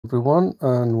Everyone,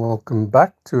 and welcome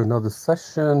back to another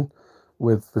session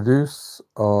with Vidus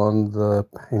on the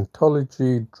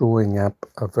Paintology drawing app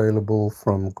available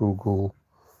from Google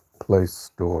Play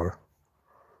Store.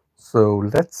 So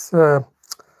let's have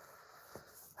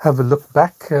a look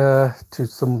back to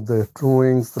some of the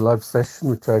drawings, the live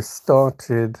session, which I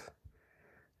started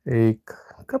a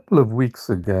couple of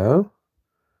weeks ago,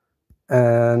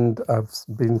 and I've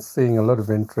been seeing a lot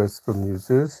of interest from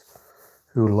users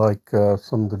who like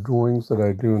some of the drawings that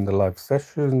I do in the live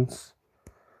sessions.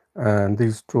 And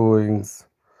these drawings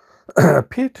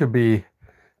appear to be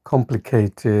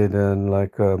complicated and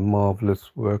like a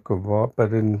marvelous work of art,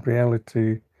 but in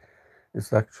reality,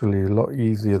 it's actually a lot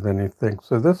easier than you think.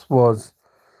 So this was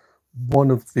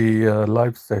one of the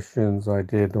live sessions I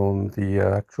did on the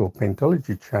actual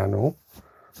Paintology channel,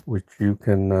 which you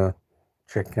can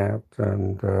check out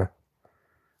and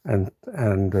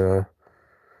and uh,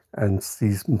 and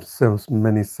see so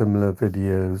many similar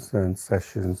videos and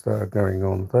sessions that are going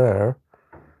on there.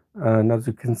 And as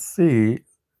you can see,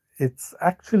 it's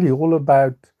actually all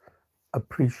about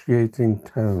appreciating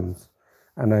tones.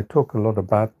 And I talk a lot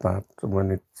about that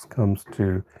when it comes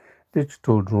to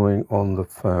digital drawing on the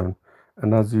phone.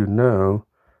 And as you know,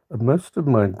 most of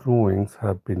my drawings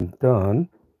have been done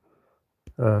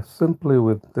simply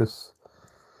with this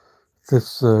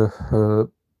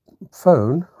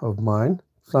phone of mine,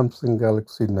 Samsung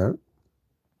Galaxy Note,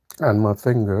 and my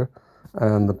finger,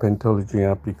 and the Paintology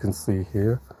app you can see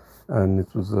here. And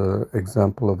it was an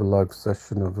example of a live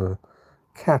session of a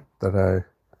cat that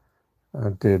I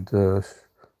did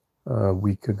a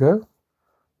week ago.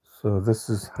 So this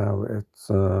is how it's,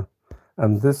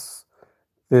 and this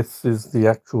is the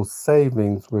actual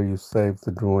savings where you save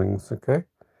the drawings. Okay,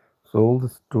 so all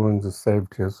the drawings are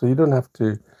saved here, so you don't have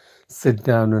to sit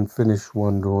down and finish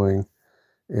one drawing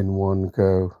in one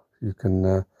go. You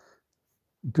can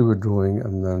do a drawing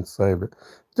and then save it.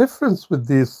 Difference with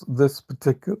this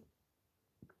particular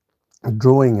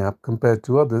drawing app compared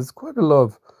to others, quite a lot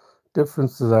of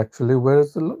differences actually,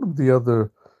 whereas a lot of the other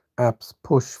apps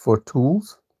push for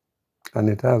tools, and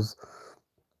it has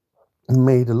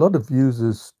made a lot of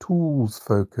users tools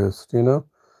focused,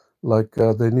 like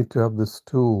they need to have this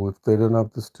tool. If they don't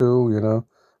have this tool,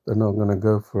 they're not going to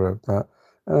go for it.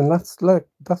 And that's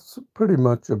pretty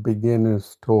much a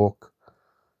beginner's talk,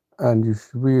 and you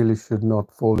really should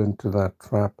not fall into that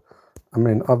trap. I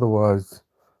mean, otherwise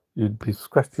you'd be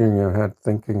scratching your head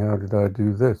thinking, how did I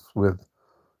do this with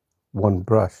one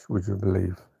brush, would you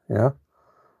believe? Yeah.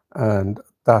 And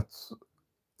that's,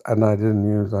 and I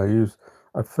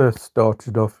first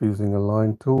started off using a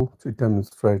line tool to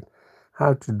demonstrate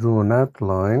how to draw an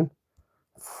outline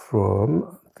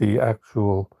from the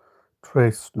actual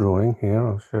trace drawing. Here,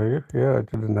 I'll show you. Here, I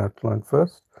did an outline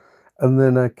first, and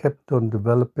then I kept on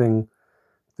developing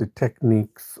the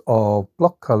techniques of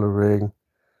block coloring.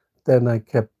 Then I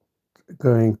kept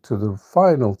going to the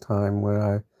final time where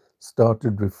I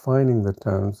started refining the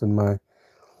tones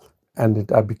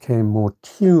I became more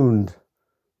tuned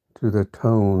to the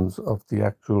tones of the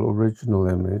actual original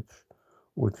image,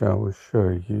 which I will show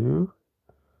you.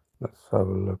 Let's have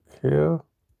a look here.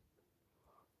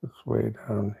 It's way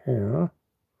down here.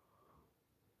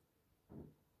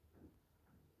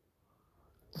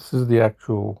 This is the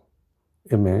actual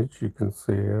image you can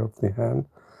see here of the hand.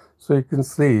 So you can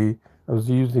see I was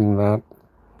using that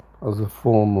as a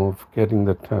form of getting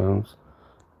the tones.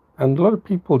 And a lot of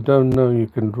people don't know you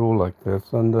can draw like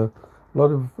this, and a lot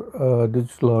of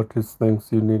digital artists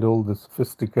thinks you need all the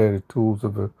sophisticated tools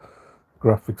of a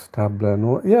graphics tablet. And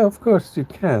all. Yeah, of course you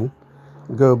can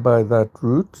go by that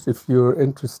route if you're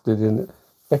interested in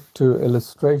vector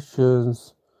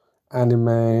illustrations,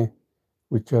 anime,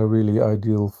 which are really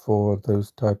ideal for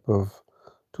those type of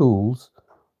tools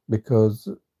because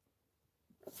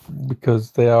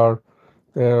they're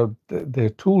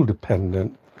tool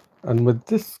dependent. And with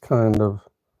this kind of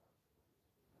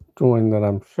drawing that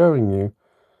I'm showing you,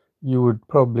 you would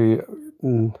probably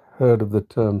heard of the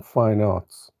term fine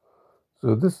arts.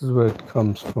 So this is where it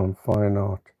comes from, fine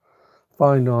art.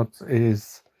 Fine arts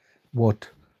is what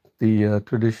the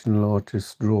traditional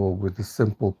artists draw with a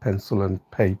simple pencil and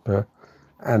paper,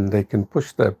 and they can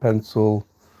push their pencil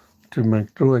to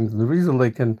make drawings. The reason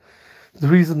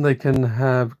they can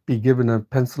have be given a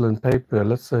pencil and paper,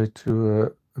 let's say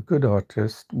to a good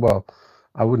artist, well,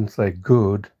 I wouldn't say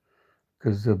good,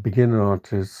 because a beginner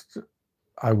artist,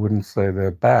 I wouldn't say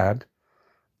they're bad.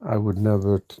 I would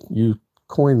never you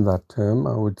coin that term.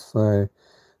 I would say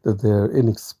that they're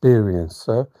inexperienced.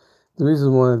 So the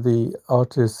reason why the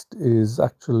artist is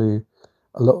actually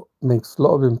makes a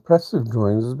lot of impressive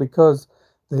drawings is because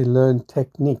they learn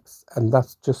techniques, and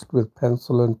that's just with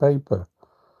pencil and paper.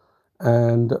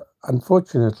 And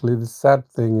unfortunately, the sad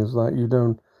thing is that you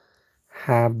don't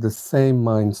have the same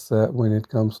mindset when it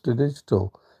comes to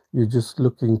digital. You're just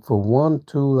looking for one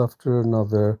tool after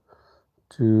another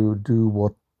to do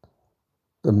what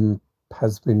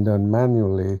has been done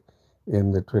manually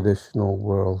in the traditional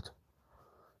world.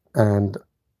 And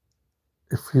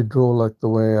if you draw like the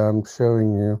way I'm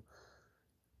showing you,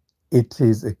 it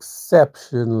is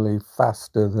exceptionally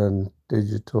faster than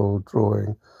digital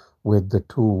drawing with the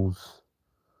tools.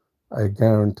 I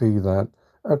guarantee that.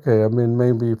 Okay, I mean,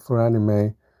 maybe for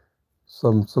anime,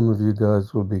 some of you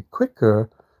guys will be quicker,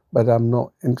 but I'm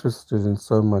not interested in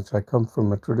so much. I come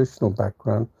from a traditional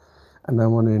background, and I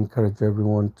want to encourage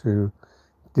everyone to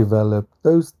develop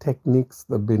those techniques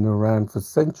that have been around for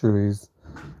centuries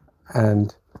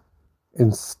and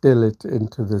instill it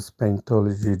into this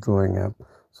Paintology drawing app.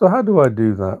 So how do I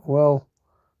do that? Well,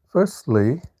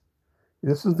 firstly,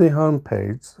 this is the home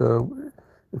page. So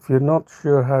if you're not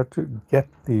sure how to get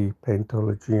the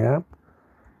Paintology app,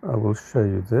 I will show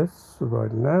you this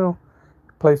right now.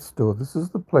 Play Store. This is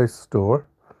the Play Store.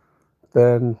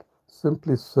 Then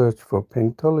simply search for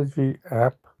Paintology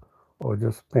app or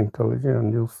just Paintology,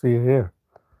 and you'll see here.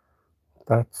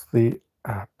 That's the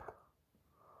app.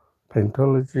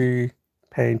 Paintology,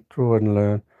 Paint, Draw and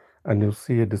Learn, and you'll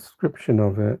see a description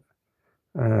of it,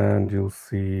 and you'll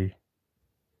see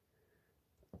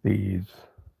these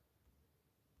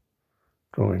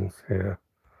drawings here,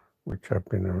 which have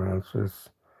been around. So it's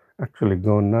actually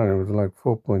gone now. It was like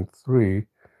 4.3.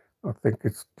 I think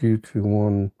it's due to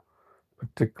one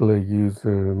particular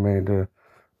user who made a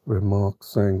remark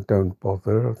saying don't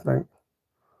bother, I think,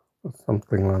 or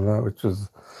something like that, which is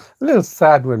a little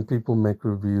sad when people make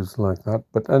reviews like that.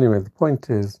 But anyway, the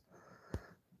point is,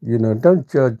 don't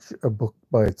judge a book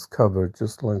by its cover,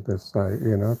 just like they say.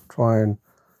 Try and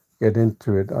get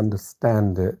into it,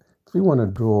 understand it. If you want to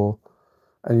draw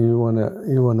and you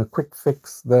want a quick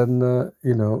fix, then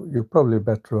you're probably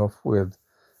better off with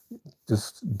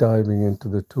just diving into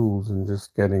the tools and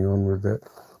just getting on with it.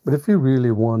 But if you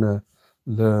really want to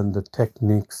learn the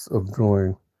techniques of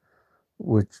drawing,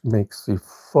 which makes you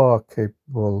far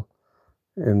capable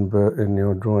in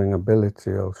your drawing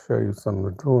ability, I'll show you some of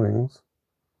the drawings,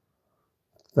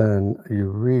 then you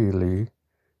really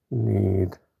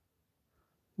need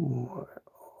more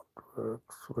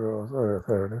artworks.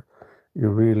 There it is. You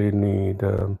really need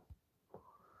to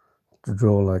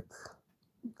draw like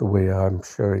the way I'm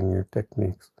showing you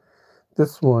techniques.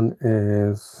 This one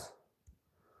is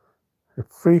a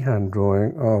freehand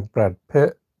drawing of Brad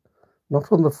Pitt,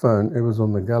 not on the phone, it was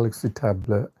on the Galaxy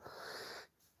tablet,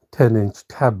 10-inch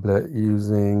tablet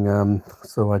using,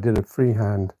 so I did a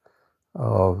freehand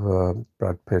of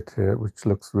Brad Pitt here, which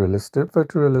looks realistic,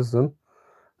 photorealism.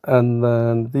 And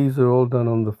then these are all done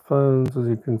on the phones, as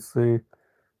you can see.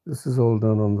 This is all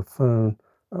done on the phone.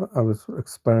 I was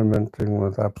experimenting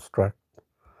with abstract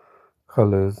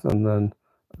colors, and then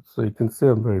so you can see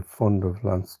I'm very fond of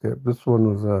landscape. This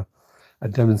one was a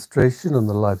demonstration on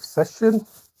the live session,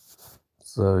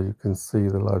 so you can see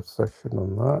the live session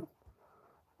on that,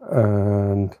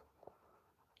 and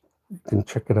you can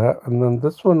check it out. And then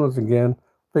this one was again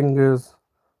fingers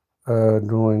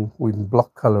drawing with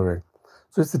block coloring.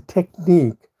 So it's a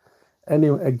technique.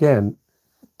 Anyway, again,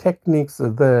 techniques are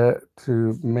there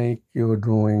to make your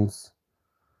drawings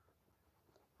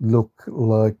look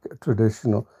like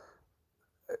traditional.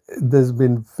 There's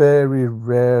been very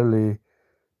rarely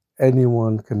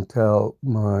anyone can tell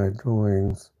my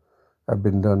drawings have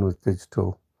been done with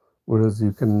digital, whereas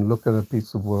you can look at a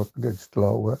piece of work, digital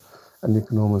artwork, and you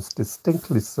can almost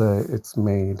distinctly say it's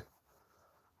made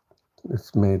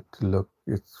to look,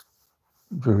 it's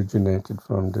originated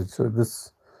from digital.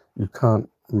 This, you can't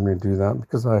really do that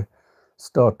because I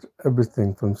start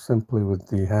everything from simply with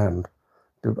the hand.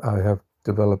 I have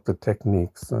developed the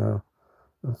techniques.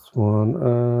 That's one,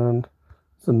 and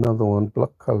there's another one,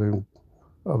 block coloring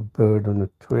of bird on a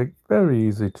twig. Very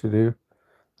easy to do.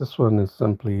 This one is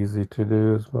simply easy to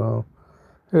do as well.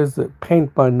 Here's the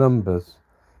paint by numbers.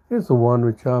 Here's the one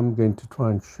which I'm going to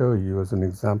try and show you as an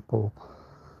example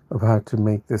of how to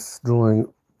make this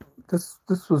drawing. This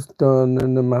was done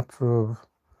in a matter of,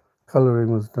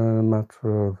 coloring was done in a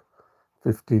matter of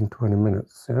 15-20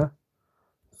 minutes, yeah?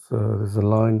 So there's a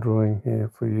line drawing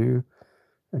here for you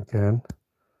again.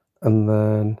 And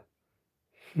then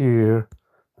here,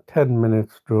 10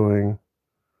 minutes drawing.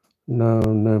 No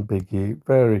biggie,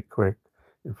 very quick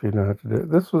if you know how to do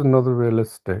it. This was another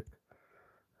realistic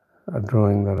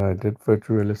drawing that I did,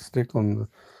 photorealistic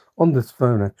on this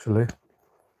phone actually.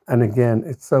 And again,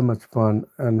 it's so much fun.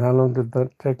 And how long did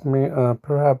that take me?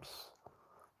 Perhaps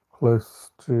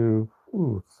close to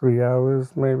 3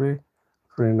 hours, maybe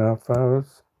 3.5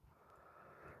 hours.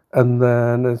 And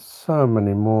then there's so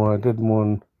many more. I did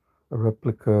one, a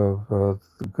replica of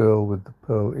the girl with the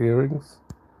pearl earrings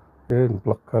here in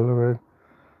block coloring.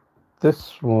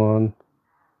 This one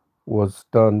was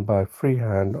done by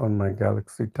freehand on my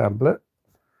Galaxy tablet.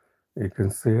 You can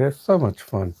see here, so much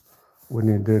fun when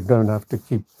you don't have to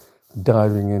keep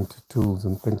diving into tools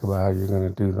and think about how you're going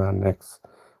to do that next.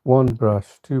 One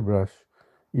brush, two brush,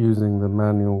 using the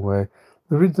manual way.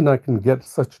 The reason I can get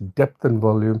such depth and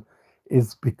volume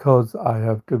is because I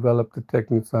have developed the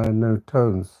techniques. I know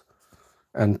tones,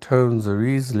 and tones are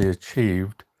easily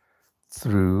achieved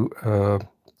through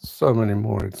so many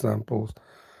more examples.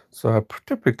 So I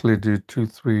typically do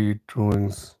 2-3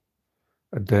 drawings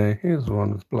a day. Here's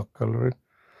one with block coloring.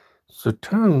 So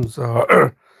tones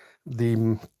are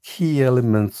the key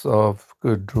elements of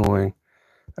good drawing,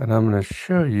 and I'm going to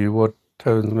show you what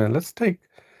tones mean. Let's take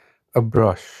a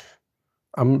brush.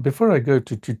 Before I go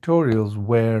to tutorials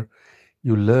where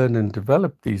you learn and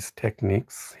develop these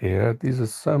techniques here, these are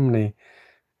so many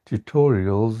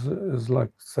tutorials. There's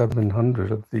like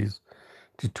 700 of these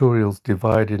tutorials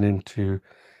divided into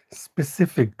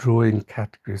specific drawing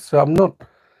categories. So I'm not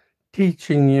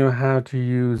teaching you how to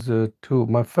use a tool.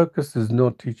 My focus is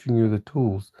not teaching you the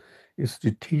tools, it's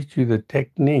to teach you the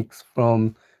techniques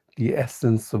from the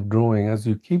essence of drawing. As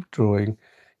you keep drawing,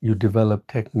 you develop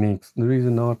techniques. The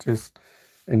reason artists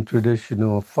in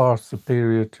traditional are far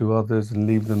superior to others and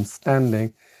leave them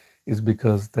standing is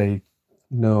because they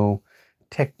know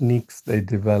techniques they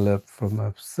develop from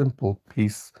a simple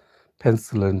piece,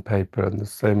 pencil and paper, and the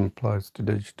same applies to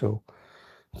digital.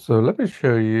 So let me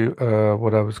show you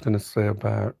what I was going to say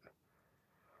about,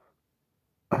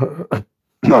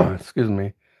 excuse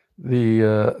me,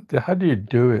 the how do you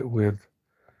do it with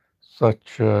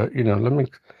such, to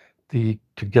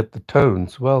get the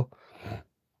tones. Well,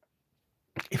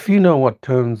 if you know what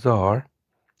tones are,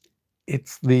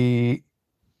 it's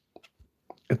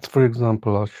for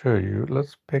example, I'll show you.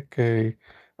 Let's pick a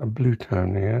blue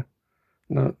tone here.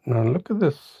 Now look at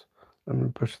this. Let me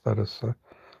push that aside.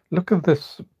 Look at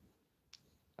this,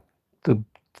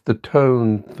 the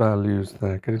tone values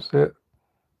there. Can you see it?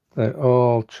 They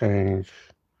all change.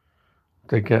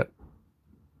 They get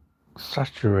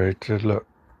saturated. Look,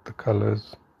 the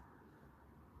colors.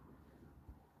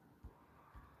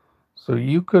 So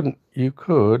you could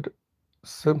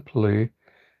simply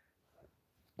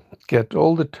get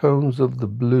all the tones of the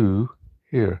blue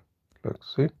here. Look,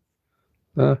 see?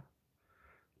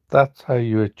 That's how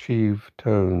you achieve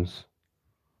tones.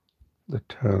 The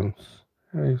tones.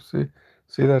 Yeah, you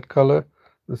see that color?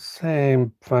 The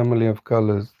same family of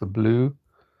colors, the blue,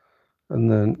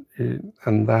 and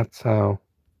that's how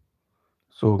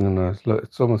it's organized. Look,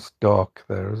 it's almost dark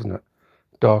there, isn't it?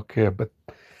 Dark here,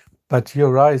 but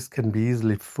your eyes can be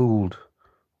easily fooled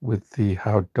with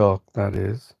how dark that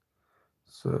is.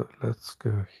 So let's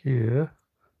go here.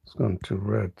 It's gone to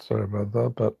red. Sorry about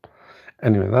that. But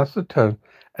anyway, that's the tone.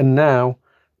 And now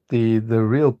the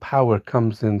real power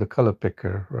comes in the color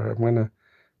picker. Right? I'm going to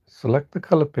select the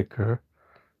color picker,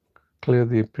 clear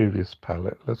the previous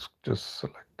palette. Let's just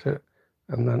select it,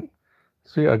 and then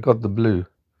see I got the blue.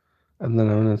 And then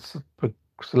I'm going to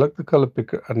select the color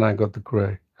picker, and I got the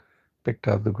gray. Picked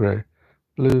out the gray,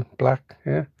 blue, black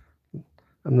here,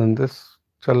 and then this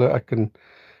color I can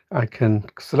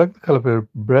select the color picker,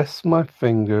 press my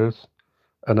fingers,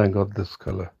 and I got this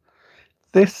color.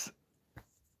 This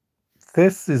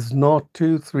is not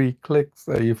 2-3 clicks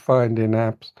that you find in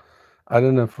apps. I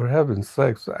don't know, for heaven's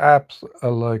sakes, apps are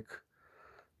like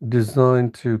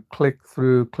designed to click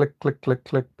through, click, click, click,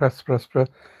 click, press, press, press.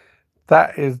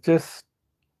 That is just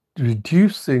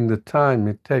reducing the time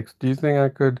it takes. Do you think I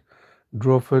could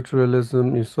draw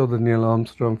photorealism? You saw the Neil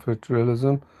Armstrong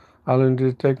photorealism. How long did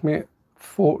it take me?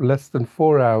 Less than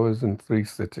 4 hours and 3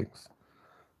 sittings.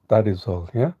 That is all,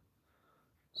 yeah?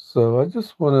 So I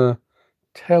just want to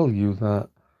tell you that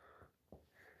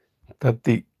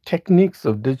the techniques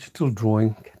of digital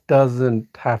drawing doesn't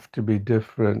have to be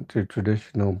different to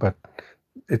traditional, but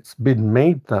it's been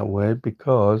made that way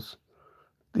because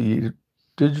the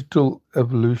digital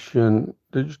evolution,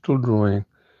 digital drawing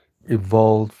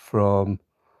evolved from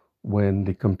when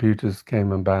the computers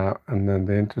came about, and then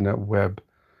the internet web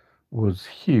was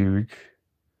huge.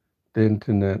 The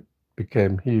internet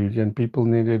became huge, and people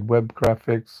needed web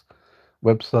graphics,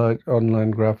 website,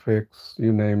 online graphics,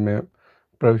 you name it,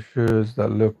 brochures that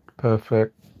looked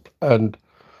perfect. And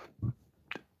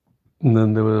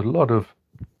then there were a lot of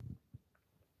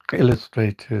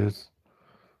illustrators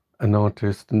an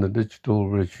artist in the digital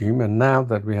regime, and now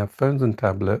that we have phones and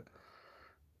tablet,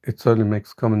 it certainly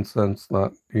makes common sense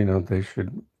that, they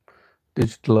should,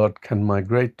 digital art can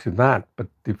migrate to that. But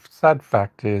the sad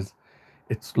fact is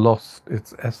it's lost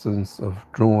its essence of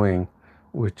drawing,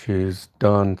 which is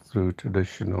done through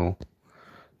traditional.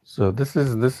 So this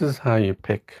is how you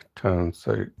pick tones.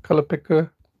 So color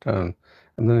picker, tone.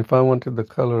 And then if I wanted the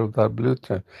color of that blue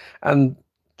tone, and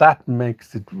that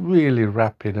makes it really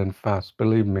rapid and fast.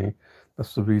 Believe me,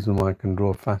 that's the reason why I can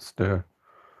draw faster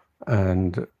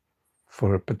and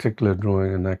for a particular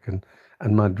drawing,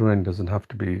 and my drawing doesn't have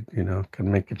to be,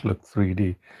 can make it look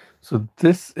 3D. So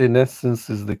this in essence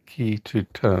is the key to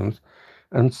tones.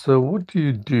 And so what do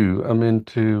you do? I mean,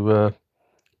 to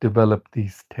develop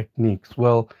these techniques.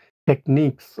 Well,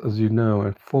 techniques, as you know,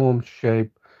 are form,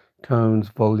 shape, tones,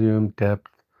 volume,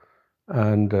 depth,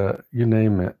 and you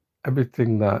name it.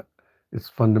 Everything that is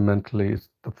fundamentally is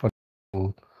the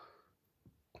fundamental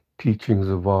teachings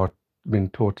of art been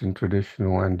taught in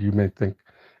traditional, and you may think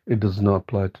it does not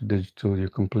apply to digital. You're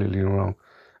completely wrong.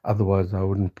 Otherwise, I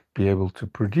wouldn't be able to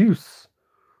produce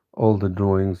all the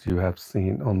drawings you have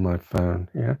seen on my phone.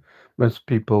 Yeah, most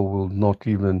people will not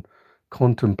even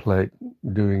contemplate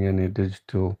doing any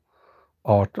digital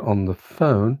art on the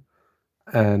phone.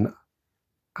 And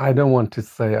I don't want to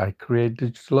say I create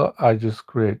digital art, I just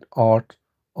create art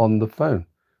on the phone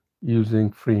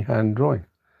using freehand drawing.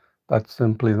 That's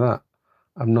simply that.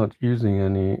 I'm not using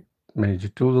any major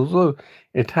tools, although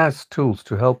it has tools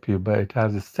to help you, but it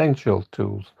has essential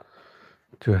tools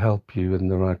to help you in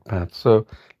the right path. So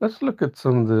let's look at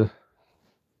some of the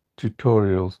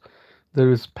tutorials. There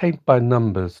is paint by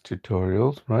numbers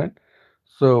tutorials, right?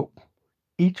 So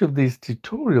each of these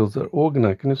tutorials are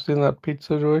organized. Can you see that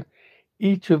pizza drawing?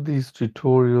 Each of these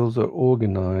tutorials are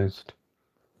organized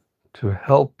to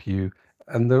help you,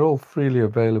 and they're all freely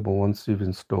available once you've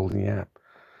installed the app,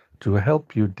 to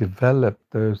help you develop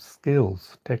those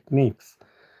skills, techniques.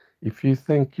 If you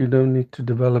think you don't need to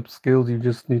develop skills, you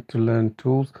just need to learn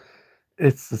tools,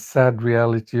 it's the sad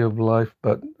reality of life,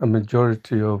 but a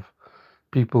majority of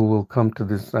people will come to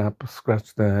this app,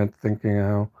 scratch their head thinking,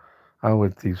 how were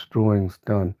these drawings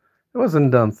done? It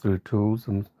wasn't done through tools,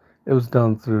 and it was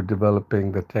done through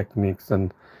developing the techniques.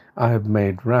 And I have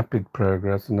made rapid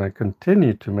progress, and I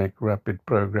continue to make rapid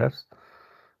progress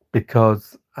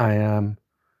because I am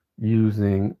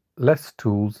using less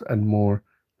tools and more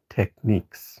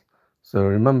techniques. So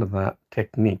remember that,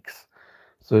 techniques.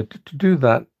 So to do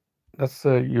that, let's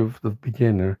say you're the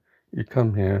beginner, you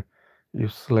come here, you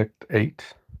select 8.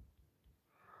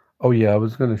 Oh yeah, I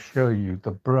was going to show you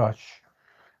the brush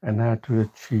and how to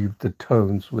achieve the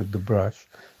tones with the brush.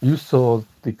 You saw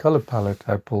the color palette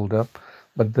I pulled up,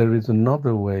 but there is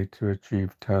another way to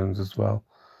achieve tones as well,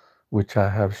 which I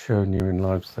have shown you in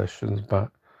live sessions,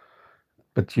 but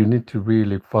you need to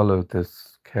really follow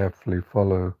this carefully,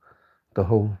 follow the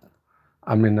whole.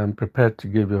 I mean, I'm prepared to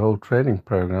give you a whole training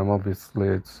program. Obviously,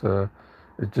 it's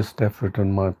just effort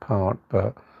on my part,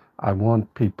 but I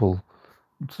want people.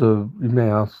 So you may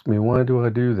ask me, why do I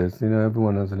do this?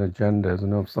 Everyone has an agenda,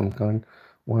 of some kind.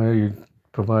 Why are you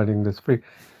providing this free?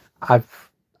 I've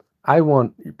I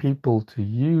want people to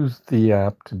use the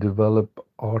app to develop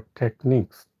art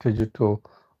techniques, digital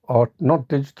art, not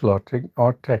digital art,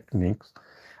 art techniques,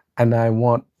 and I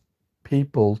want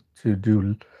people to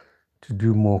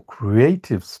do more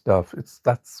creative stuff.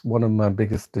 That's one of my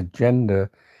biggest agenda,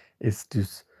 is to,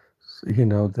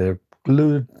 they're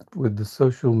glued with the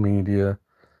social media,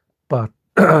 but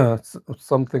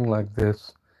something like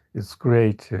this is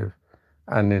creative,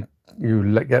 and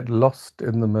get lost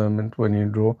in the moment when you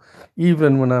draw.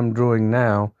 Even when I'm drawing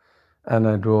now, and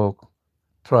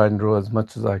try and draw as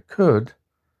much as I could,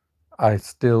 I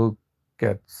still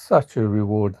get such a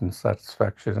reward and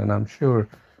satisfaction. And I'm sure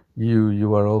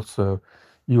you also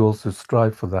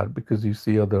strive for that, because you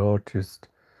see other artists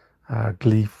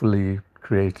gleefully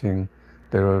creating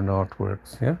their own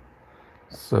artworks. Yeah.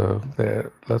 So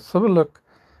there, let's have a look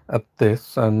at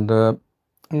this, and let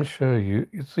me show you.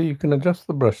 You see, you can adjust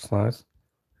the brush size.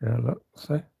 Yeah, look,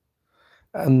 see?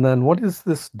 And then what is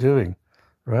this doing?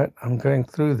 Right, I'm going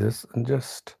through this and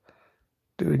just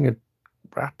doing it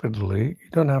rapidly. You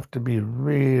don't have to be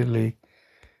really,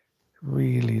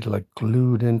 really like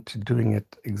glued into doing it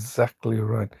exactly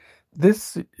right.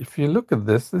 This, if you look at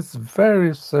this is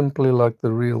very simply like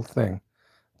the real thing.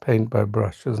 Paint by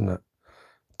brush, isn't it?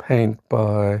 Paint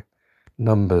by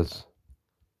numbers.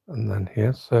 And then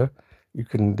here, so you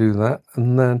can do that.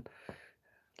 And then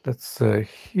let's say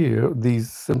here,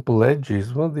 these simple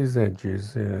edges. What are these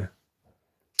edges here?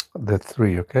 They're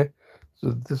 3, okay?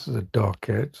 So this is a dark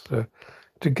edge. So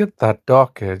to get that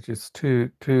dark edge, it's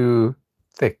too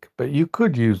thick, but you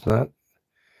could use that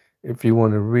if you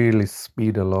want to really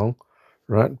speed along,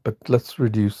 right? But let's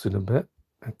reduce it a bit,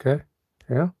 okay?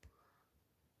 Yeah,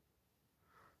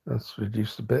 let's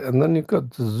reduce a bit. And then you've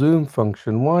got the zoom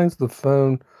function. Why is the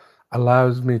phone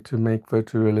allows me to make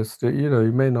photorealistic? You know,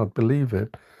 you may not believe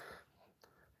it.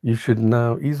 You should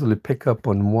now easily pick up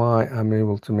on why I'm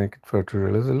able to make it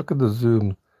photorealistic. Look at the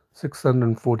zoom,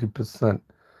 640%.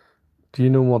 Do you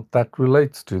know what that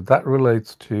relates to? That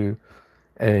relates to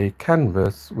a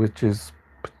canvas, which is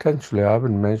potentially, I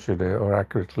haven't measured it or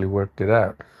accurately worked it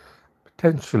out,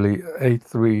 potentially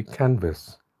A3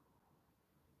 canvas.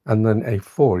 And then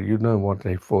A4, you know what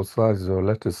A4 size is, or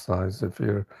letter size if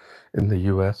you're in the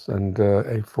US, and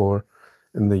A4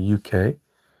 in the UK.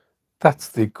 That's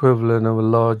the equivalent of a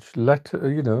large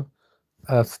letter, you know,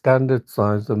 a standard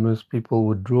size that most people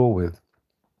would draw with.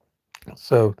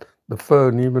 So the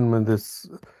phone, even with this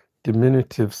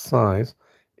diminutive size,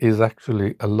 is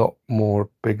actually a lot more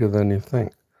bigger than you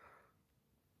think.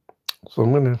 So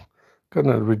I'm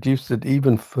gonna reduce it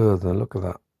even further. Look at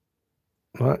that,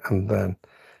 right? And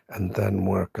then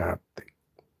work out the,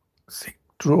 see,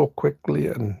 draw quickly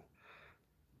and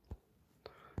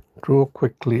draw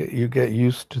quickly. You get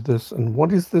used to this. And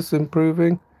what is this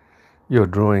improving? You're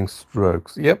drawing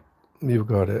strokes. Yep, you've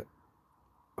got it.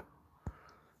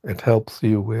 It helps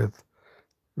you with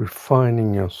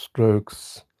refining your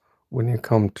strokes when you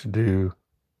come to do.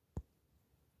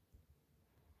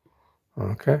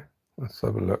 Okay, let's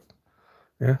have a look.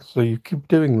 Yeah, so you keep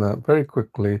doing that very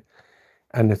quickly,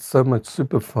 and it's so much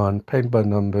super fun. Paint by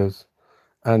numbers,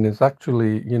 and it's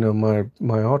actually, you know, my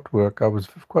artwork. I was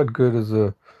quite good as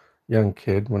a young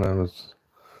kid when I was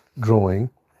drawing,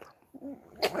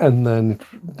 and then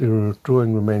the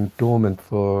drawing remained dormant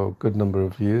for a good number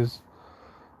of years,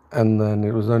 and then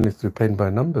it was only through paint by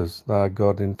numbers that I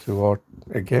got into art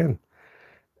again.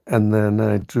 And then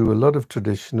I drew a lot of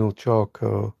traditional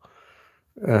charcoal,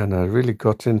 and I really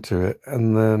got into it.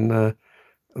 And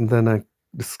then I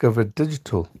discovered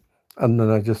digital, and then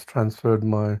I just transferred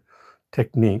my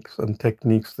techniques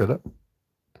that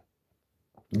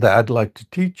I'd like to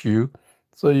teach you,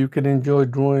 so you can enjoy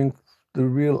drawing the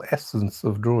real essence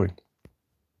of drawing.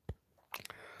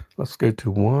 Let's go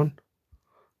to 1,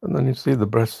 and then you see the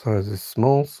brush size is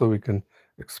small, so we can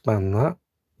expand that.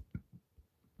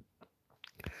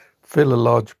 Fill a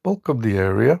large bulk of the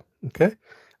area, okay,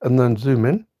 and then zoom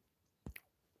in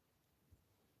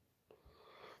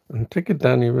and take it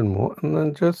down even more, and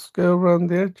then just go around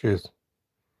the edges.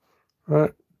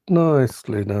 Right,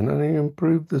 nicely done, and you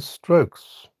improve the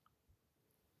strokes.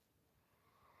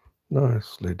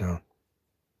 Nicely done.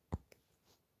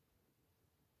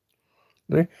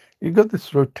 You got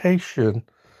this rotation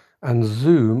and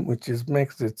zoom, which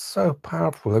makes it so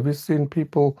powerful. Have you seen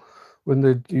people when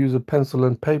they use a pencil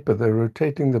and paper, they're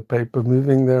rotating the paper,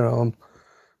 moving their arms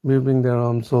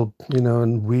all, you know,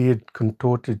 in weird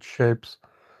contorted shapes.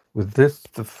 With this,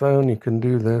 the phone, you can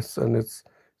do this, and it's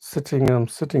I'm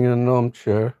sitting in an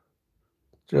armchair,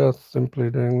 just simply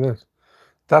doing this.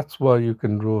 That's why you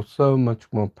can draw so much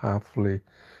more powerfully,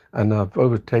 and I've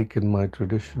overtaken my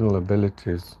traditional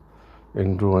abilities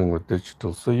in drawing with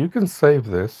digital. So you can save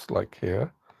this, like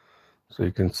here. So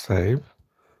you can save,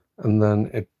 and then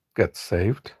it gets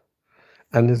saved.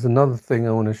 And there's another thing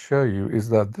I want to show you is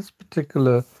that this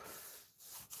particular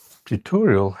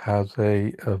tutorial has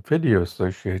a video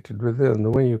associated with it, and the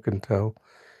way you can tell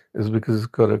is because it's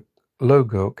got a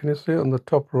logo. Can you see it on the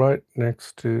top right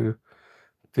next to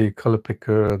the color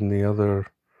picker and the other,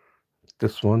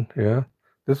 this one? Yeah,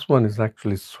 this one is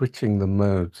actually switching the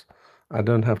modes. I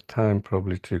don't have time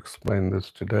probably to explain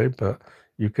this today, but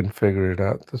you can figure it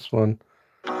out. This one,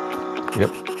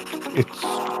 yep, it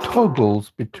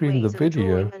toggles between the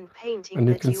video, and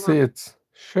you can see it's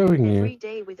showing you.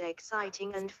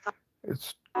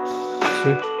 It's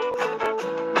see?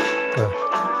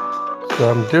 So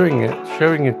I'm doing it,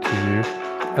 showing it to you,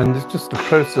 and it's just a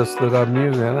process that I'm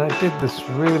using. And I did this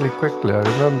really quickly, I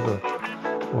remember,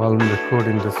 while I'm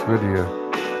recording this video.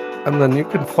 And then you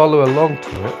can follow along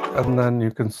to it, and then you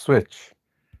can switch.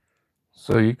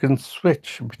 So you can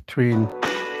switch between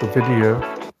the video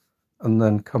and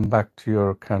then come back to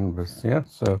your canvas. Yeah,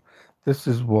 so this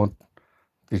is what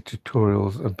the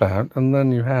tutorial's about. And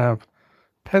then you have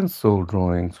pencil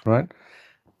drawings, right?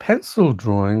 Pencil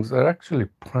drawings are actually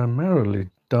primarily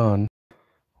done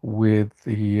with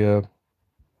the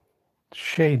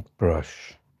shade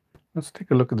brush. Let's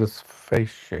take a look at this face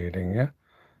shading. Yeah,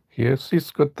 here, see, it's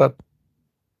got that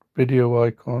video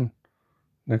icon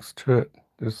next to it.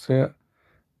 You see it?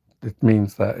 It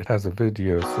means that it has a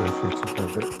video associated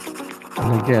with it.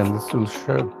 And again, this will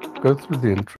go through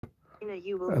the intro,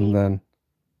 and then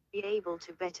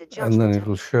it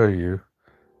will show you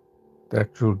the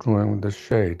actual drawing with the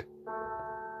shade.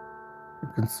 You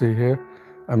can see here,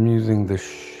 I'm using the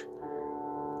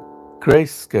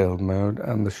grayscale mode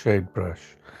and the shade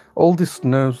brush. All this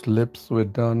nose, lips were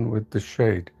done with the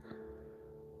shade,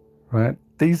 right?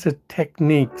 These are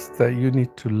techniques that you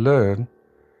need to learn.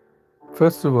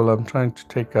 First of all, I'm trying to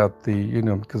take out the,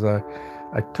 because I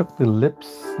took the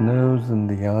lips, nose, and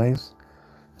the eyes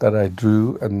that I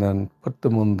drew and then put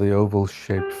them on the oval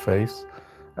shaped face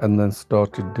and then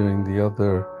started doing the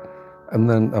other. And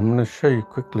then I'm going to show you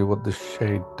quickly what the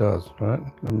shade does, right?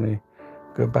 Let me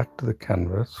go back to the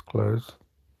canvas, close,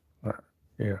 right,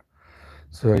 here.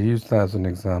 So I use that as an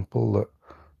example. Look,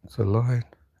 it's a line,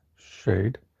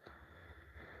 shade.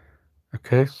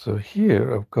 Okay, so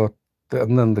here I've got,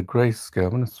 and then the grayscale.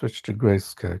 I'm going to switch to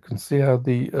grayscale. You can see how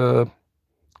the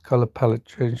color palette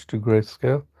changed to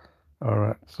grayscale. All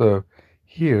right, so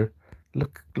here,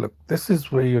 look, this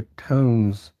is where your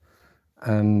tones,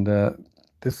 and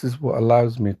this is what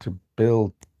allows me to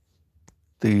build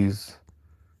these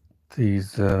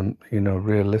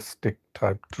realistic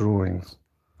type drawings.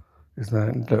 Is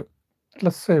that, look,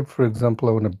 let's say, for example,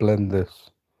 I want to blend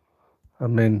this. I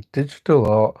mean, digital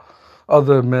art,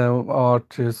 other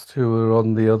artists who are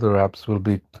on the other apps will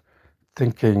be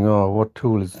thinking, oh, what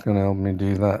tool is going to help me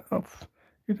do that? Oh,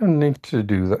 you don't need to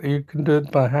do that. You can do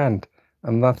it by hand.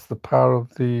 And that's the power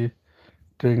of the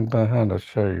doing by hand. I'll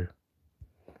show you.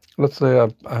 Let's say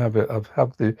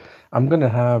I'm going to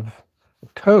have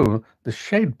a tone. The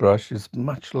shade brush is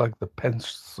much like the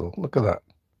pencil. Look at that.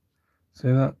 See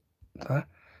that?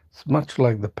 It's much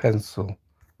like the pencil.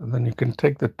 And then you can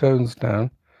take the tones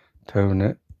down, tone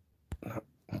it.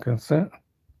 You can see it?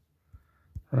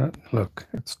 Right? Look,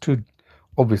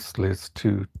 obviously it's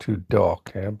too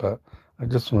dark here, but I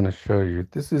just want to show you.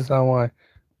 This is how I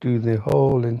do the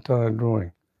whole entire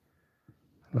drawing.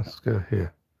 Let's go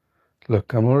here.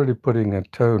 Look, I'm already putting a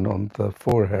tone on the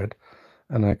forehead,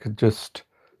 and I could just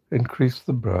increase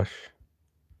the brush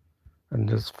and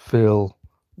just fill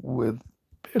with a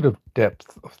bit of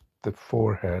depth of the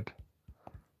forehead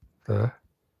there.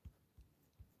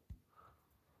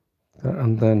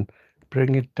 And then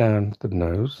bring it down the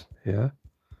nose here,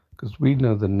 because we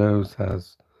know the nose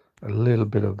has a little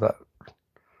bit of that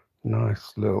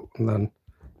nice little, and then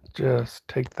just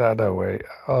take that away.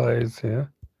 Eyes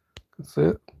here, that's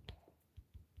it.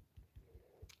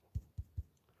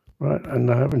 Right, and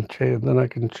I haven't changed. Then I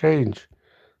can change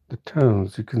the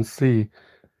tones. You can see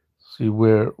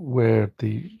where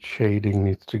the shading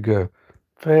needs to go.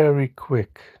 Very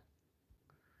quick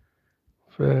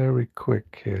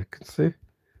here. You can see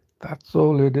that's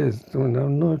all it is.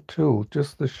 No tool,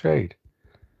 just the shade.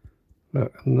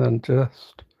 Look, and then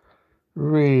just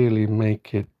really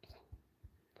make it.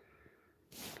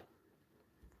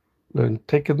 Learn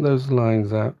taking those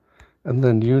lines out, and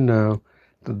then you know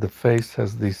that the face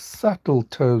has these subtle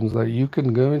tones that you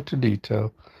can go into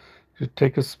detail. You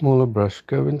take a smaller brush,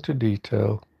 go into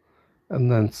detail,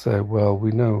 and then say, well,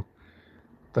 we know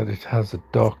that it has a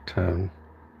dark tone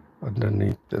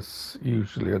underneath this,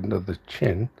 usually under the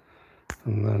chin,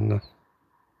 and then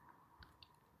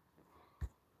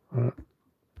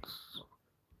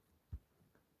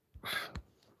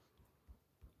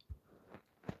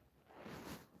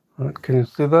can you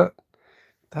see that?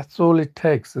 That's all it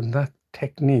takes, and that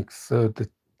technique. So the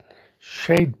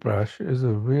shade brush is a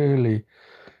really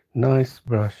nice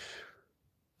brush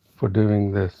for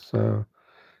doing this. So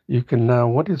you can now,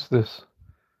 what is this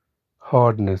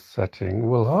hardness setting?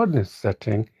 Well, hardness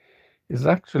setting is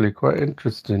actually quite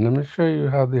interesting. Let me show you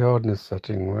how the hardness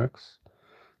setting works.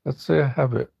 Let's say I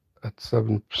have it at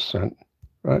 7%,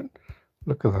 right?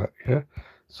 Look at that, yeah?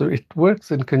 So it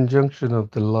works in conjunction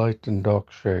of the light and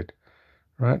dark shade,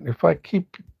 right? If I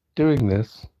keep doing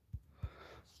this,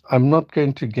 I'm not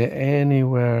going to get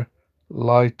anywhere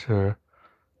lighter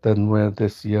than where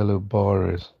this yellow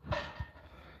bar is.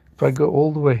 If I go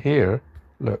all the way here,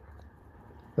 look,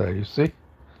 there you see?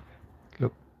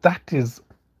 Look, that is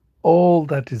all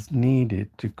that is needed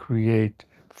to create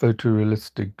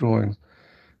photorealistic drawings.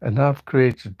 And I've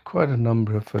created quite a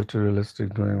number of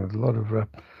photorealistic drawings with a lot of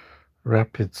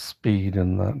rapid speed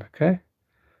and that, okay?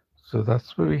 So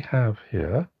that's what we have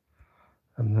here.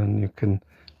 And then you can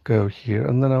go here.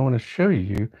 And then I want to show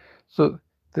you. So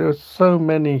there are so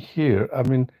many here. I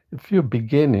mean, if you're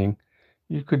beginning,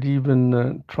 you could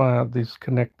even try out these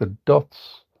connect the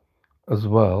dots as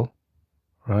well,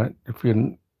 right? If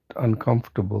you're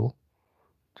uncomfortable,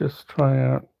 just try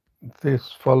out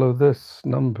this, follow this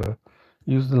number,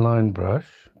 use the line brush,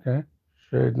 okay,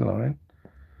 shade line,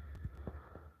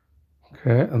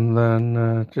 Okay, and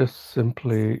then just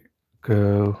simply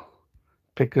go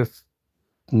pick a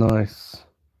nice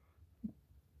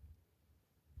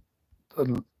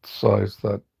size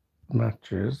that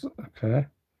matches. Okay,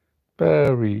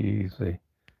 very easy.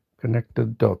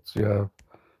 Connected dots. Yeah,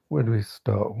 where do we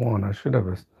start? One. I should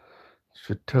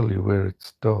tell you where it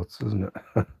starts, isn't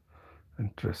it?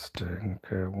 Interesting.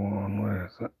 Okay, one. Where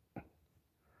is it?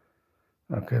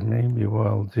 Okay, maybe what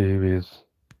I'll do is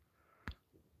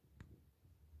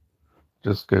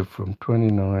just go from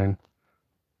 29,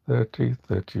 30,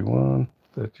 31,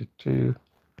 32,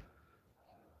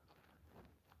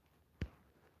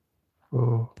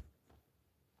 4,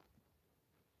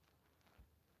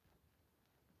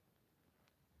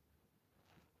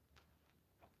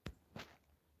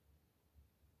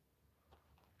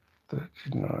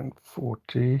 39,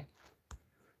 40,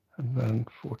 and then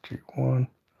 41.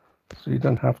 So you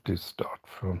don't have to start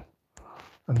from.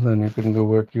 And then you can go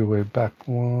work your way back.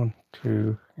 1,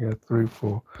 2, yeah, 3,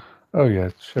 4. Oh yeah,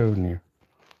 it's showing you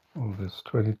all this.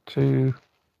 22,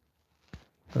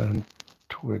 then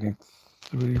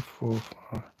 23, 4,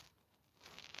 5,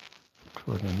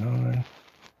 29,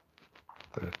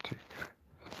 30.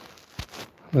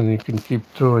 Then you can keep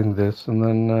drawing this, and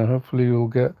then hopefully you'll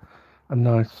get a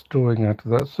nice drawing out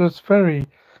of that. So it's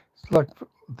like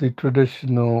the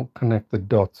traditional connect the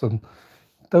dots, and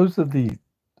those are the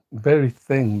very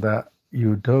thing that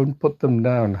you don't put them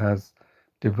down has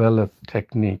developed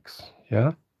techniques.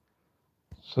 Yeah.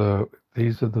 So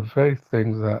these are the very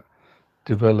things that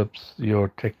develops your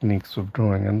techniques of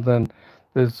drawing. And then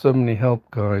there's so many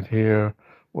help guide here.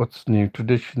 What's new?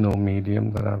 Traditional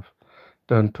medium that I've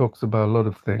done talks about a lot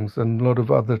of things and a lot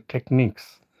of other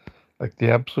techniques. Like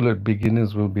the absolute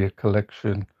beginners will be a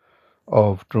collection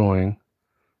of drawing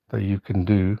that you can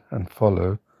do and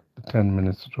follow. The 10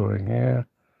 minutes drawing here.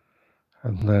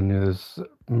 And then there's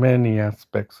many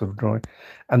aspects of drawing.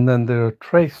 And then there are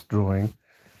trace drawing,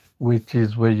 which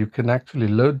is where you can actually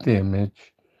load the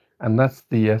image. And that's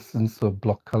the essence of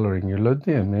block coloring. You load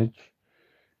the image,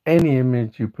 any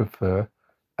image you prefer,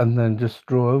 and then just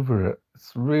draw over it.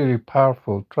 It's really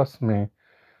powerful. Trust me,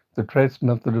 the trace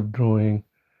method of drawing,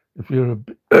 if you're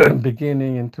a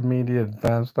beginning, intermediate,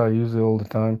 advanced, I use it all the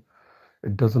time.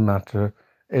 It doesn't matter.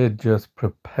 It just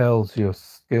propels your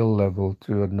skill level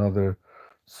to another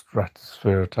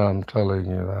stratosphere. I'm telling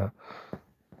you that.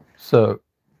 So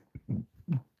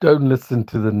don't listen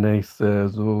to the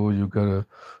naysayers. Oh, you gotta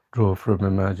draw from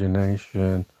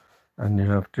imagination, and you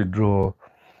have to draw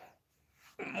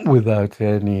without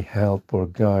any help or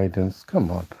guidance.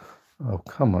 Come on. Oh,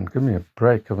 come on. Give me a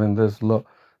break. I mean, there's a lot.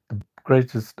 The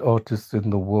greatest artists in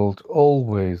the world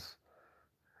always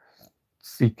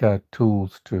seek out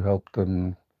tools to help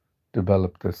them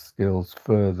develop their skills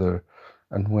further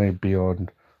and way beyond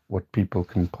what people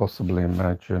can possibly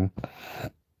imagine.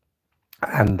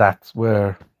 And that's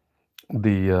where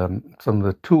the some of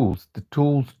the tools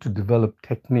to develop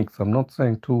techniques. I'm not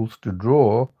saying tools to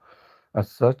draw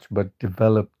as such, but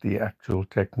develop the actual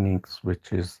techniques,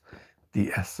 which is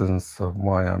the essence of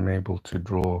why I'm able to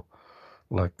draw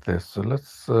like this. So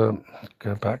let's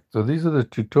go back. So these are the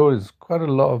tutorials, quite a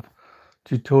lot of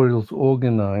tutorials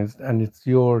organized, and it's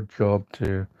your job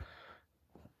to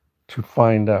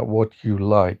find out what you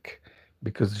like,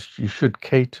 because you should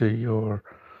cater your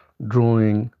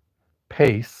drawing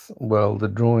pace, well, the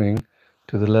drawing,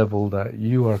 to the level that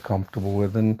you are comfortable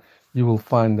with. And you will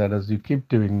find that as you keep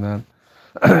doing that,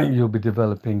 you'll be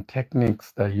developing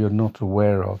techniques that you're not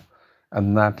aware of,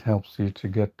 and that helps you to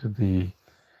get to the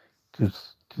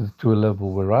to a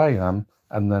level where I am,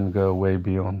 and then go way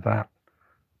beyond that.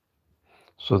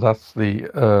 So that's the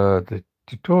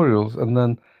tutorials. And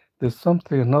then there's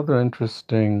another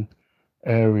interesting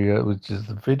area, which is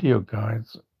the video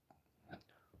guides,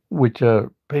 which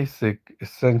are basic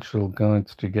essential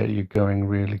guides to get you going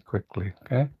really quickly.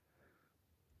 Okay,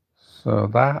 so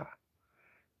that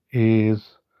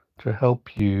is to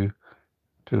help you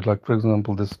to, like, for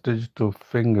example, this digital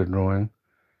finger drawing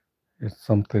is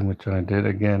something which I did.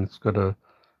 Again, it's got a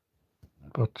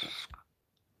but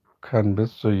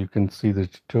canvas, so you can see the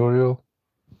tutorial.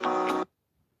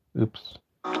 Oops,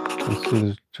 you can see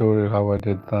the tutorial how I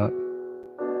did that.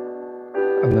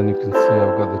 And then you can see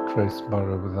I've got the trace bar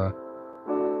over there.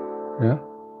 Yeah?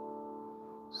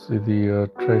 See the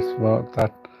trace bar?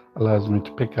 That allows me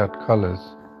to pick out colors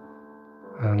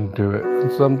and do it.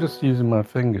 And so I'm just using my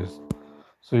fingers.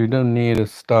 So you don't need a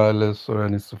stylus or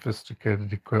any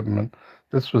sophisticated equipment.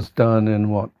 This was done in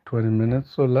what, 20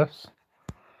 minutes or less?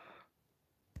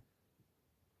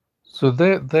 So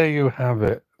there you have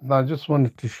it. I just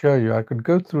wanted to show you. I could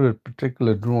go through a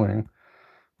particular drawing,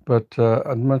 But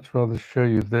I'd much rather show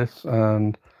you this,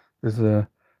 and there's a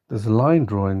line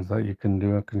drawings that you can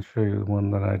do. I can show you the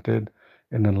one that I did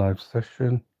in a live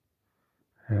session.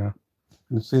 Yeah,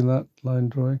 can you see that line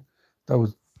drawing? That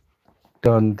was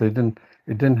done.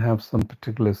 It didn't have some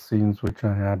particular scenes which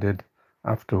I added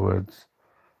afterwards.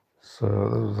 So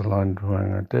that was a line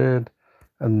drawing I did,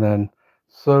 and then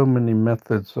so many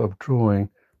methods of drawing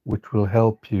which will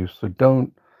help you. So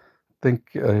don't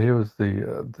think here was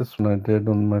the this one I did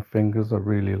on my fingers. I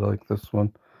really like this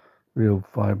one. Real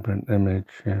vibrant image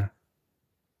here.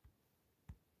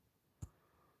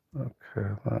 Okay,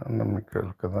 let me go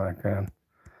look at that again.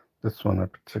 This one I'm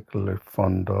particularly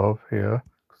fond of here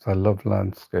because I love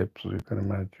landscapes, as you can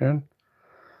imagine.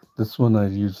 This one I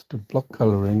used to block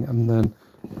coloring, and then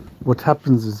what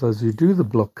happens is as you do the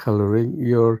block coloring,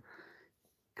 your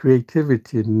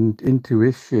creativity and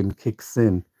intuition kicks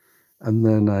in. And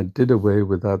then I did away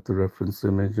without the reference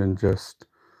image and just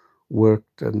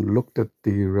worked and looked at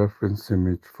the reference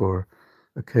image for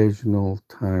occasional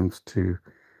times to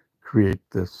create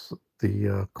the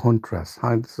contrast.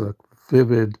 This is a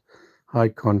vivid, high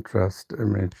contrast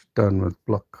image done with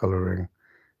block coloring.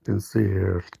 You can see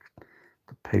here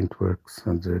the paintworks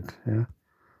I did. Yeah,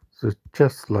 so it's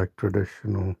just like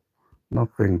traditional,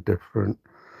 nothing different.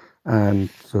 And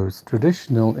so it's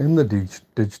traditional in the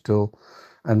digital.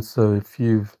 And so if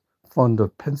you've fond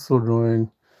of pencil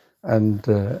drawing and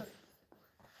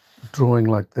drawing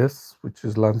like this, which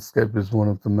is landscape, is one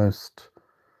of the most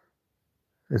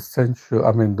essential,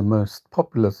 I mean, the most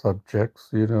popular subjects,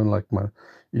 you know, like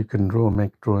you can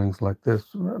make drawings like this.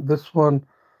 This one,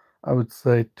 I would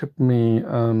say, took me,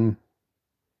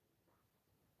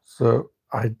 so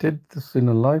I did this in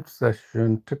a live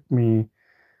session, took me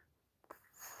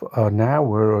an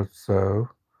hour or so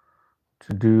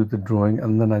to do the drawing,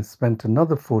 and then I spent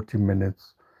another 40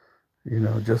 minutes, you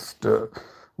know, just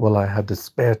while I had the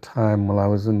spare time while I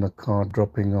was in the car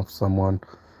dropping off someone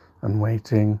and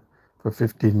waiting for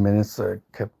 15 minutes. I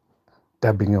kept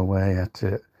dabbing away at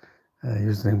it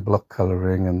using block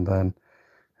coloring, and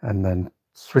then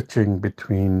switching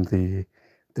between the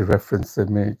reference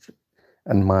image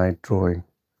and my drawing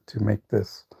to make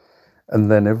this.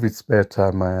 And then every spare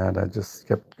time I had, I just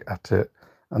kept at it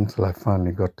until I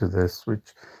finally got to this,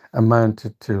 which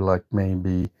amounted to like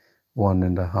maybe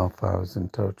 1.5 hours in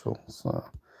total. So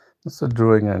that's a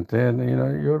drawing I did. You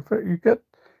know, you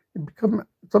become,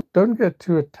 don't get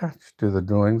too attached to the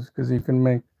drawings because you can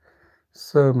make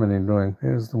so many drawings.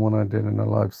 Here's the one I did in a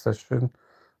live session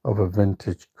of a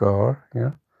vintage car.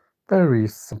 Yeah, very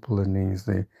simple and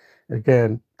easy.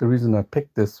 Again, the reason I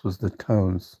picked this was the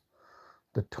tones.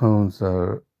 The tones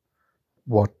are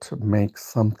what makes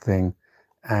something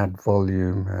add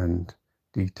volume and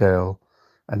detail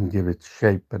and give it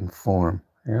shape and form.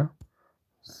 Yeah.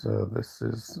 So this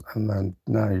is, and then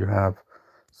now you have,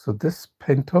 so this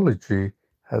Paintology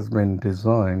has been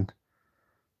designed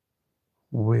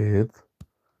with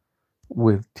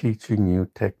teaching you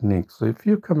techniques. So if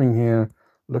you're coming here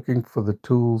looking for the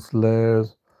tools,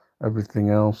 layers, everything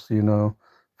else, you know,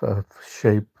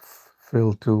 shape,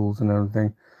 fill tools and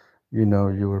everything, you know,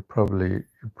 you probably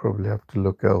have to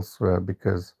look elsewhere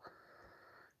because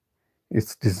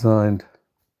it's designed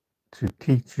to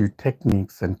teach you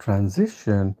techniques and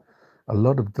transition a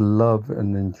lot of the love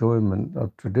and enjoyment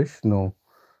of traditional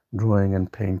drawing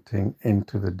and painting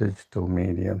into the digital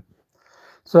medium.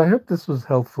 So I hope this was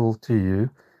helpful to you,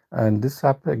 and this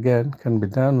app again can be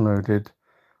downloaded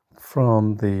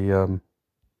from the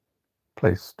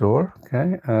Play Store.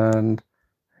 Okay, and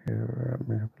here let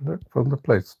me have a look from the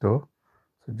Play Store.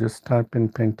 So just type in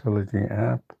Paintology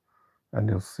app and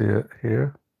you'll see it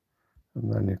here,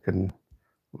 and then you can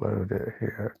load it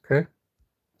here. Okay,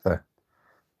 there.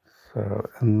 So,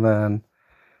 and then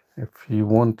if you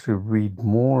want to read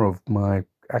more of my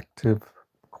active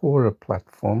Quora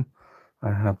platform,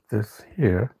 I have this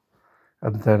here,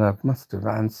 and then I must have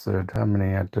answered how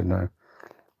many, I don't know,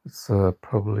 it's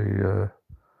probably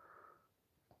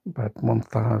about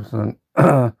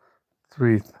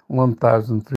 1,003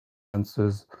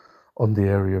 answers on the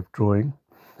area of drawing,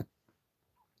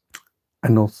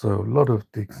 and also a lot of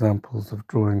the examples of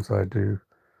drawings I do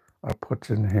I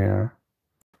put in here.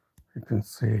 You can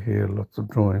see here lots of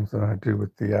drawings that I do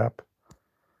with the app,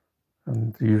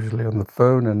 and usually on the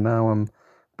phone, and now I'm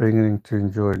beginning to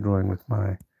enjoy drawing with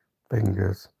my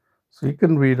fingers. So you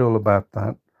can read all about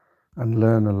that and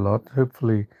learn a lot.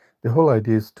 Hopefully the whole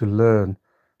idea is to learn,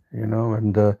 you know,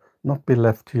 and not be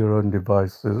left to your own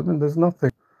devices. I mean, there's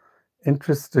nothing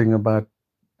interesting about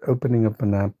opening up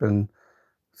an app and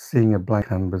seeing a blank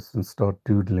canvas and start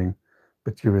doodling,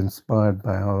 but you're inspired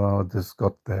by how this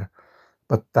got there.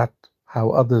 But that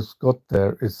how others got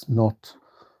there is not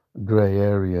gray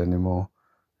area anymore.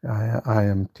 I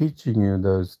am teaching you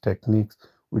those techniques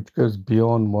which goes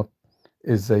beyond what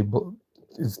is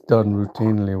done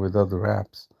routinely with other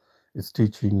apps. It's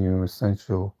teaching you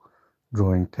essential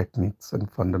drawing techniques and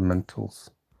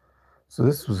fundamentals. So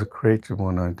this was a creative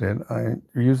one I did. I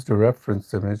used a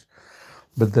reference image,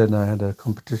 but then I had a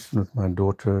competition with my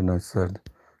daughter and I said,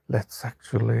 let's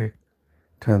actually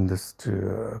turn this to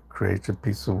a creative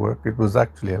piece of work. It was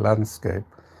actually a landscape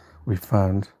we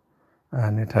found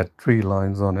and it had tree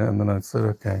lines on it. And then I said,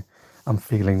 okay, I'm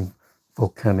feeling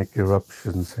volcanic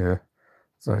eruptions here.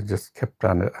 So I just kept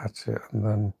at it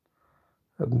and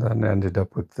then ended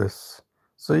up with this.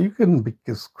 So you can be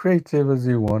as creative as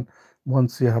you want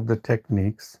once you have the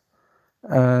techniques,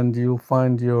 and you'll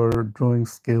find your drawing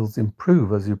skills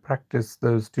improve as you practice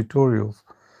those tutorials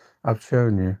I've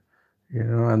shown you,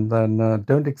 and then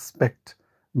don't expect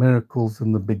miracles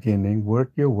in the beginning.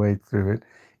 Work your way through it.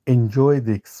 Enjoy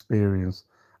the experience.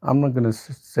 I'm not going to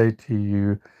say to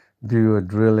you, do a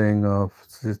drilling of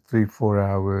 3-4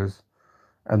 hours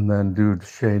and then do the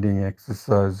shading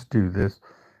exercise, do this.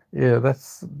 Yeah, that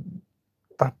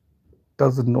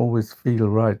doesn't always feel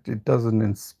right. It doesn't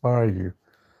inspire you.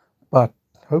 But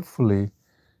hopefully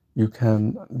you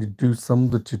can do some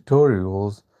of the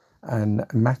tutorials and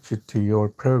match it to your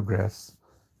progress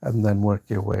and then work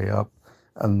your way up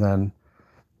and then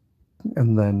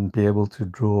be able to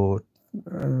draw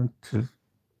to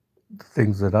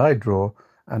things that I draw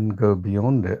and go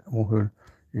beyond it. Or,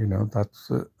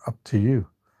 that's up to you.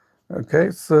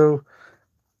 Okay, so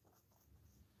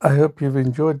I hope you've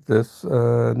enjoyed this,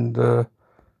 and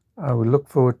I will look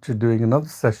forward to doing another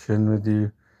session with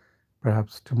you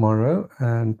perhaps tomorrow.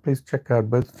 And please check out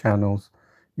both channels,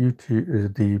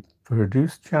 YouTube, the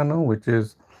Produce channel, which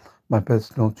is my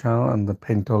personal channel, and the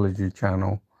Paintology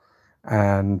channel.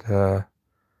 And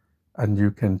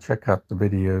you can check out the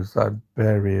videos. I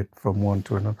vary it from one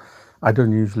to another. I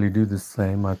don't usually do the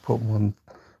same. I put one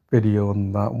video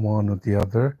on that one or the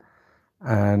other,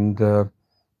 and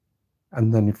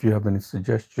then if you have any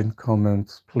suggestion,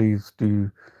 comments, please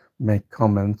do make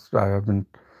comments. I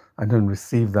don't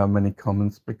receive that many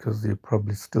comments because you're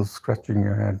probably still scratching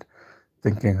your head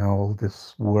thinking how all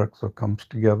this works or comes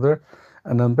together.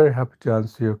 And I'm very happy to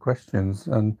answer your questions.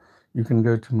 And you can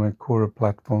go to my Quora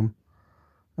platform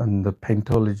and the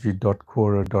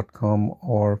paintology.quora.com,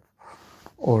 or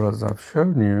as I've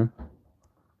shown you,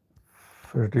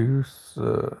 produce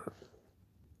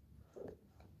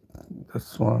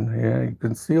this one here. You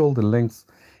can see all the links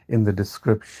in the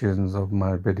descriptions of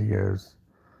my videos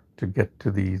to get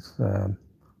to these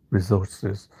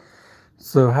resources.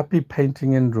 So happy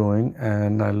painting and drawing,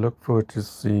 and I look forward to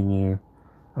seeing you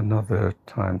another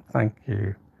time. Thank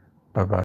you. Bye-bye.